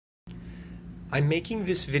I'm making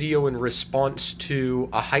this video in response to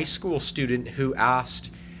a high school student who asked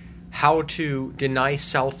how to deny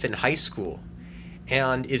self in high school,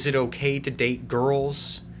 and is it okay to date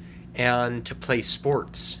girls and to play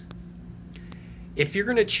sports. If you're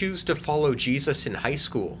going to choose to follow Jesus in high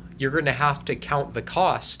school, you're going to have to count the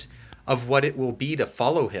cost of what it will be to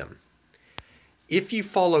follow him. If you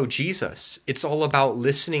follow Jesus, it's all about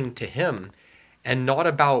listening to him and not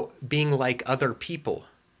about being like other people.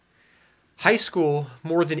 High school,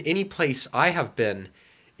 more than any place I have been,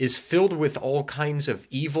 is filled with all kinds of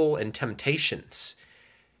evil and temptations.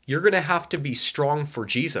 You're going to have to be strong for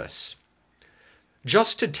Jesus.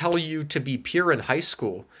 Just to tell you to be pure in high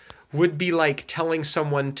school would be like telling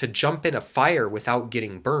someone to jump in a fire without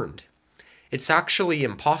getting burned. It's actually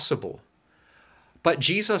impossible. But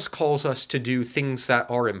Jesus calls us to do things that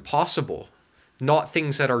are impossible, not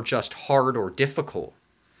things that are just hard or difficult.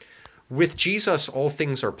 With Jesus, all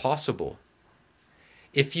things are possible.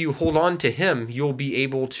 If you hold on to him, you'll be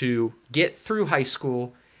able to get through high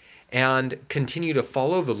school and continue to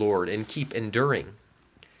follow the Lord and keep enduring.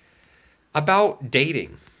 About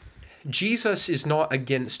dating, Jesus is not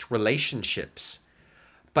against relationships,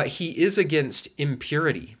 but he is against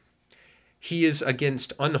impurity. He is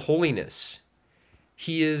against unholiness.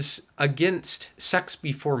 He is against sex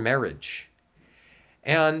before marriage.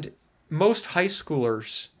 And most high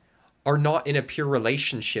schoolers are not in a pure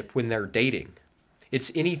relationship when they're dating.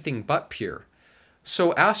 It's anything but pure.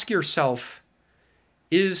 So ask yourself,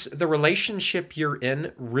 is the relationship you're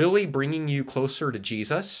in really bringing you closer to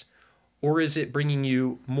Jesus, or is it bringing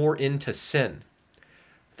you more into sin?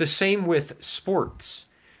 The same with sports.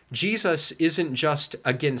 Jesus isn't just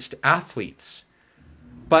against athletes,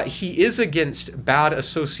 but he is against bad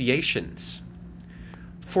associations.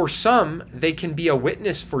 For some, they can be a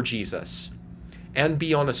witness for Jesus and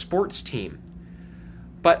be on a sports team.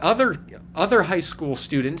 But other high school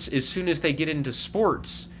students, as soon as they get into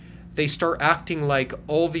sports, they start acting like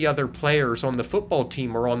all the other players on the football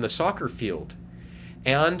team or on the soccer field.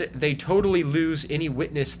 And they totally lose any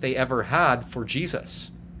witness they ever had for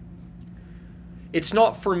Jesus. It's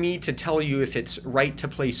not for me to tell you if it's right to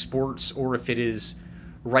play sports or if it is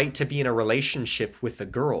right to be in a relationship with a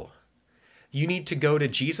girl. You need to go to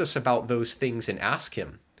Jesus about those things and ask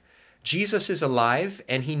him. Jesus is alive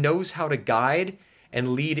and he knows how to guide and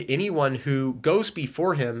lead anyone who goes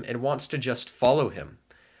before him and wants to just follow him.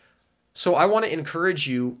 So I want to encourage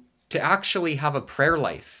you to actually have a prayer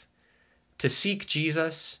life, to seek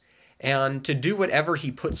Jesus, and to do whatever he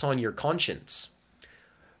puts on your conscience.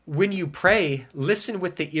 When you pray, listen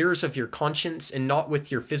with the ears of your conscience and not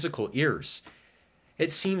with your physical ears.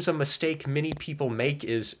 It seems a mistake many people make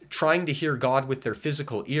is trying to hear God with their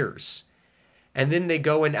physical ears, and then they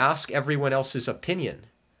go and ask everyone else's opinion.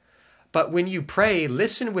 But when you pray,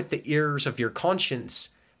 listen with the ears of your conscience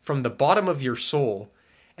from the bottom of your soul,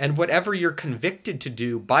 and whatever you're convicted to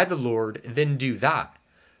do by the Lord, then do that.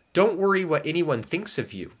 Don't worry what anyone thinks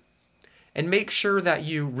of you. And make sure that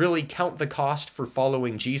you really count the cost for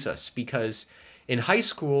following Jesus, because in high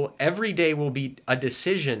school, every day will be a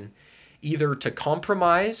decision either to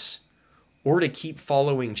compromise or to keep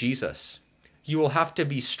following Jesus. You will have to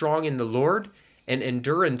be strong in the Lord and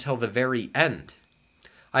endure until the very end.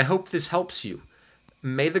 I hope this helps you.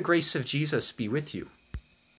 May the grace of Jesus be with you.